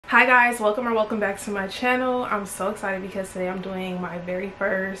Hi guys, welcome back to my channel. I'm so excited because today I'm doing my very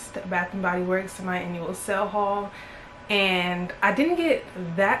first Bath & Body Works my annual sale haul, and I didn't get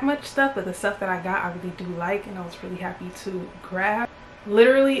that much stuff, but the stuff that I got I really do like, and I was really happy to grab.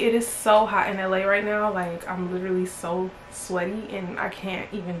 Literally, it is so hot in LA right now. Like, I'm literally so sweaty and I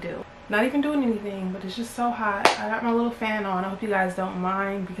can't even deal. Not even doing anything, but it's just so hot. I got my little fan on. I hope you guys don't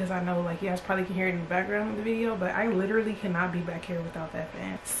mind, because I know like you guys probably can hear it in the background of the video, but I literally cannot be back here without that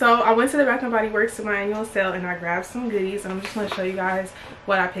fan. So I went to the Bath & Body Works to my annual sale and I grabbed some goodies, and I'm just going to show you guys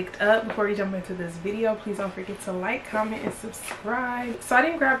what I picked up. Before we jump into this video, please don't forget to like, comment, and subscribe. So I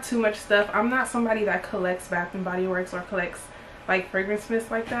didn't grab too much stuff. I'm not somebody that collects Bath & Body Works or collects like fragrance mists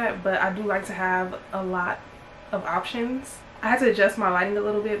like that, but I do like to have a lot of options. I had to adjust my lighting a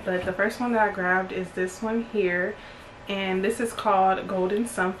little bit, but the first one that I grabbed is this one here, and this is called Golden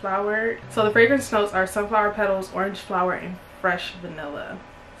Sunflower. So the fragrance notes are sunflower petals, orange flower, and fresh vanilla.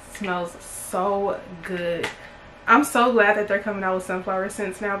 It smells so good. I'm so glad that they're coming out with sunflower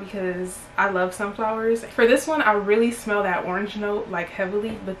scents now, because I love sunflowers. For this one, I really smell that orange note like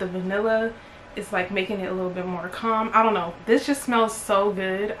heavily, but the vanilla is like making it a little bit more calm. I don't know, this just smells so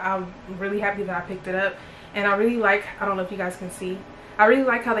good. I'm really happy that I picked it up. And I really like, I don't know if you guys can see, I really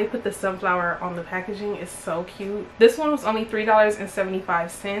like how they put the sunflower on the packaging. It's so cute. This one was only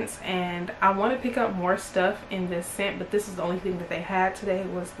 $3.75, and I want to pick up more stuff in this scent, but this is the only thing that they had today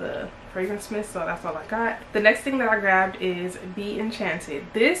was the fragrance mist, so that's all I got. The next thing that I grabbed is Be Enchanted.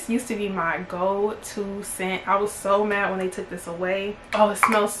 This used to be my go-to scent. I was so mad when they took this away. Oh, it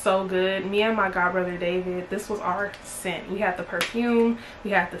smells so good. Me and my godbrother David, this was our scent. We had the perfume,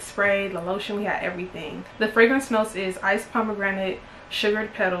 we had the spray, the lotion, we had everything. The fragrance notes is iced pomegranate,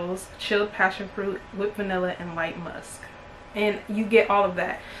 sugared petals, chilled passion fruit, whipped vanilla, and light musk. And you get all of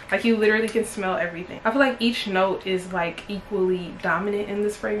that. Like, you literally can smell everything. I feel like each note is like equally dominant in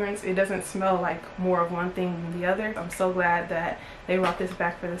this fragrance. It doesn't smell like more of one thing than the other. I'm so glad that they brought this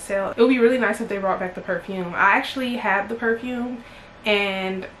back for the sale. It would be really nice if they brought back the perfume. I actually had the perfume,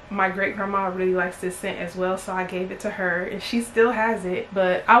 and my great grandma really likes this scent as well, so I gave it to her and she still has it,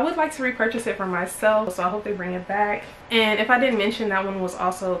 but I would like to repurchase it for myself, so I hope they bring it back. And if I didn't mention, that one was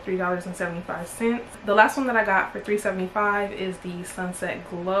also $3.75. The last one that I got for $3.75 is the Sunset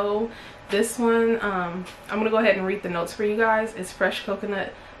Glow. This one, I'm gonna go ahead and read the notes for you guys. It's fresh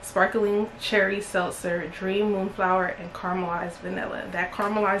coconut, sparkling cherry seltzer, dream moonflower, and caramelized vanilla. That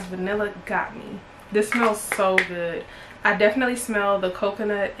caramelized vanilla got me. This smells so good. I definitely smell the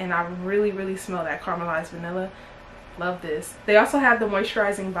coconut, and I really smell that caramelized vanilla. Love this. They also have the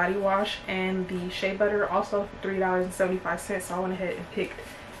moisturizing body wash and the shea butter, also for $3.75, so I went ahead and picked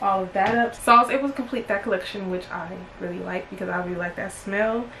all of that up. So I was able to complete that collection, which I really like because I really like that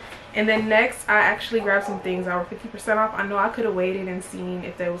smell. And then next, I actually grabbed some things that were 50% off. I know I could have waited and seen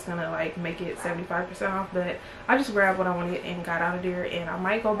if they was gonna like make it 75% off, but I just grabbed what I wanted and got out of there. And I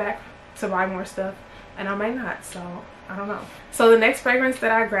might go back to buy more stuff, and I might not, so I don't know. So the next fragrance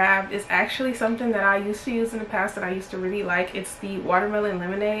that I grabbed is actually something that I used to use in the past that I used to really like. It's the Watermelon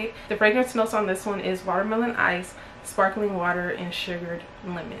Lemonade. The fragrance notes on this one is watermelon ice, sparkling water, and sugared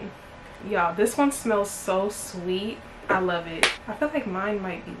lemon. Y'all, this one smells so sweet. I love it. I feel like mine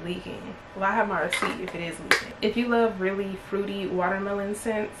might be leaking. Well, I have my receipt if it is leaking. If you love really fruity watermelon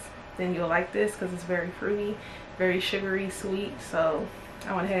scents, then you'll like this because it's very fruity, very sugary sweet. So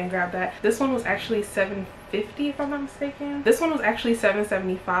I went ahead and grabbed that. This one was actually $7.50 if I'm not mistaken. This one was actually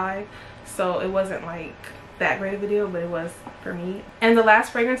 $7.75, so it wasn't like that great of a deal, but it was for me. And the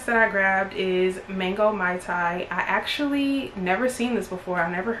last fragrance that I grabbed is Mango Mai Tai. I actually never seen this before.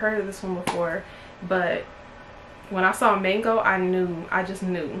 I never heard of this one before, but when I saw mango, I just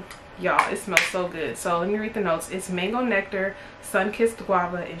knew. Y'all, it smells so good. So let me read the notes. It's mango nectar, sun-kissed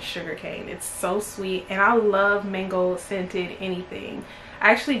guava, and sugarcane. It's so sweet, and I love mango scented anything. I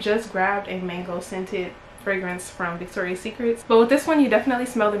actually just grabbed a mango scented fragrance from Victoria's Secrets, but with this one you definitely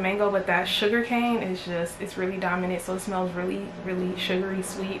smell the mango, but that sugarcane is just, it's really dominant, so it smells really sugary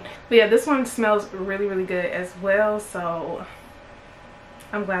sweet. But yeah, this one smells really good as well, so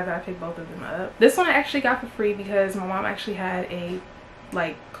I'm glad that I picked both of them up. This one I actually got for free because my mom actually had a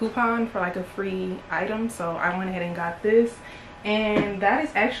like coupon for like a free item, so I went ahead and got this. And that is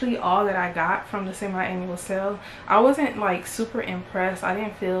actually all that I got from the semi-annual sale. I wasn't like super impressed. I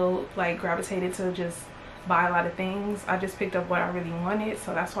didn't feel like gravitated to just buy a lot of things. I just picked up what I really wanted,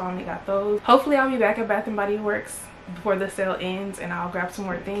 so that's why I only got those. Hopefully I'll be back at Bath & Body Works before the sale ends, and I'll grab some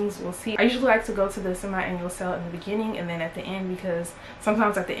more things. We'll see. I usually like to go to the semi-annual sale in the beginning and then at the end, because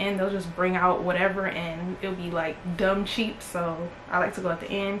sometimes at the end they'll just bring out whatever and it'll be like dumb cheap, so I like to go at the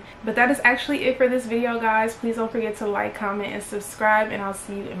end. But that is actually it for this video, guys. Please don't forget to like, comment, and subscribe, and I'll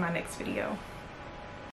see you in my next video.